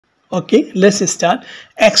Okay, let's start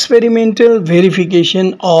experimental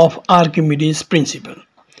verification of Archimedes principle.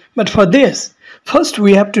 But for this, first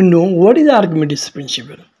we have to know what is Archimedes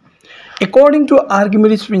principle. According to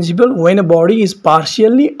Archimedes principle, when a body is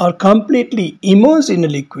partially or completely immersed in a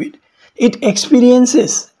liquid, it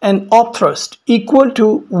experiences an upthrust equal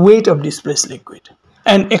to weight of displaced liquid.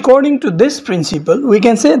 And according to this principle, we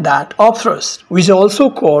can say that upthrust, which is also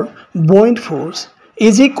called buoyant force,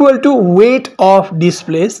 is equal to weight of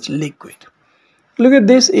displaced liquid. Look at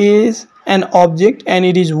this is an object and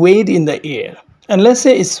it is weighed in the air. And let's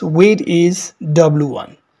say its weight is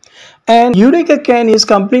W1. And Eureka can is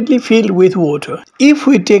completely filled with water. If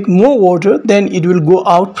we take more water, then it will go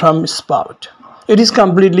out from spout. It is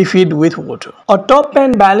completely filled with water. A top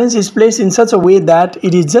pan balance is placed in such a way that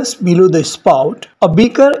it is just below the spout. A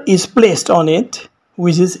beaker is placed on it,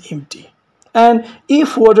 which is empty. And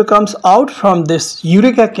if water comes out from this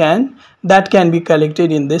Eureka can, that can be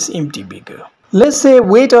collected in this empty beaker. Let's say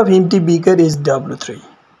weight of empty beaker is W3.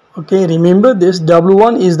 Okay, remember this,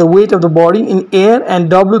 W1 is the weight of the body in air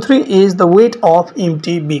and W3 is the weight of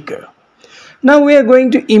empty beaker. Now we are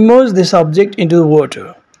going to immerse this object into the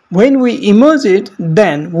water. When we immerse it,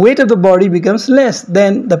 then weight of the body becomes less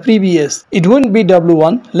than the previous. It wouldn't be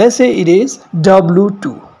W1, let's say it is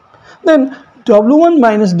W2. Then W1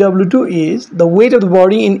 minus W2 is the weight of the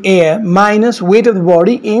body in air minus weight of the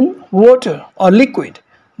body in water or liquid.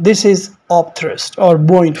 This is upthrust or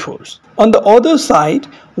buoyant force. On the other side,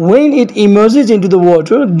 when it immerses into the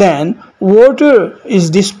water, then water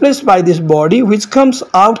is displaced by this body which comes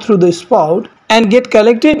out through the spout and get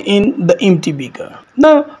collected in the empty beaker.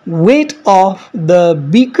 Now, weight of the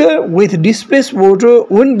beaker with displaced water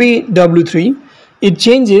wouldn't be W3. It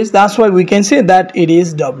changes, that's why we can say that it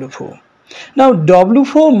is W4. Now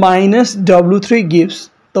W4 minus W3 gives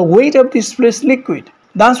the weight of displaced liquid.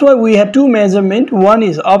 That's why we have two measurements. One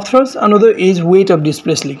is upthrust, another is weight of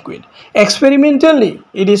displaced liquid. Experimentally,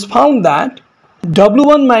 it is found that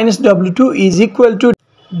W1 minus W2 is equal to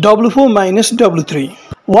W4 minus W3.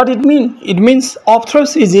 What it means? It means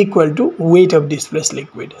upthrust is equal to weight of displaced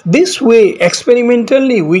liquid. This way,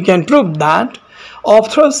 experimentally, we can prove that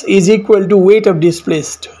upthrust is equal to weight of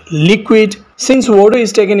displaced liquid. Since water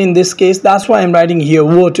is taken in this case, that's why I'm writing here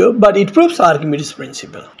water, but it proves Archimedes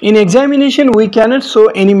principle. In examination, we cannot show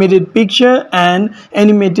animated picture and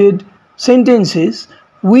animated sentences.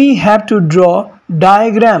 We have to draw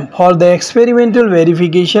diagram for the experimental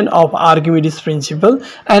verification of Archimedes principle,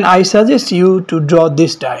 and I suggest you to draw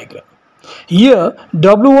this diagram. Here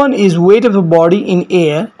W1 is weight of the body in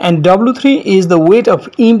air and W3 is the weight of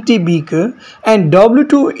empty beaker and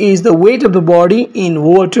W2 is the weight of the body in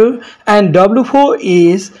water and W4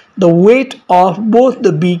 is the weight of both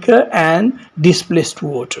the beaker and displaced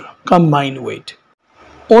water, combined weight.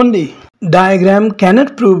 Only diagram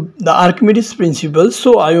cannot prove the Archimedes principle,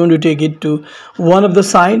 so I want to take it to one of the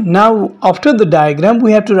side. Now after the diagram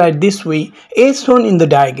we have to write this way. As shown in the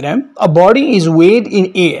diagram, a body is weighed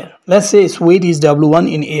in air. Let's say its weight is W1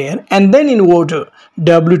 in air and then in water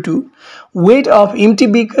W2, weight of empty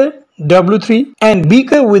beaker W3 and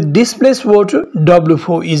beaker with displaced water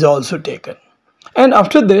W4 is also taken. And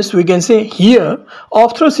after this we can say here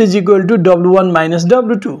upthrust is equal to W1 minus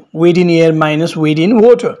W2, weight in air minus weight in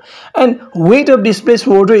water, and weight of displaced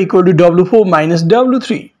water equal to W4 minus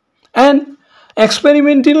W3. And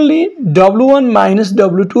experimentally W1 minus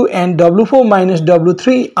W2 and W4 minus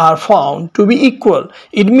W3 are found to be equal.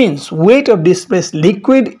 It means weight of displaced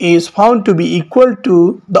liquid is found to be equal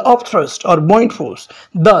to the upthrust or buoyant force.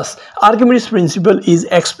 Thus, Archimedes principle is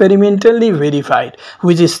experimentally verified,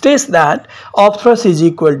 which states that upthrust is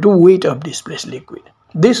equal to weight of displaced liquid.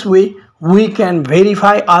 This way, we can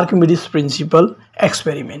verify Archimedes principle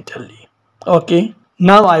experimentally. Okay,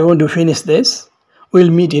 now I want to finish this. We'll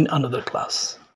meet in another class.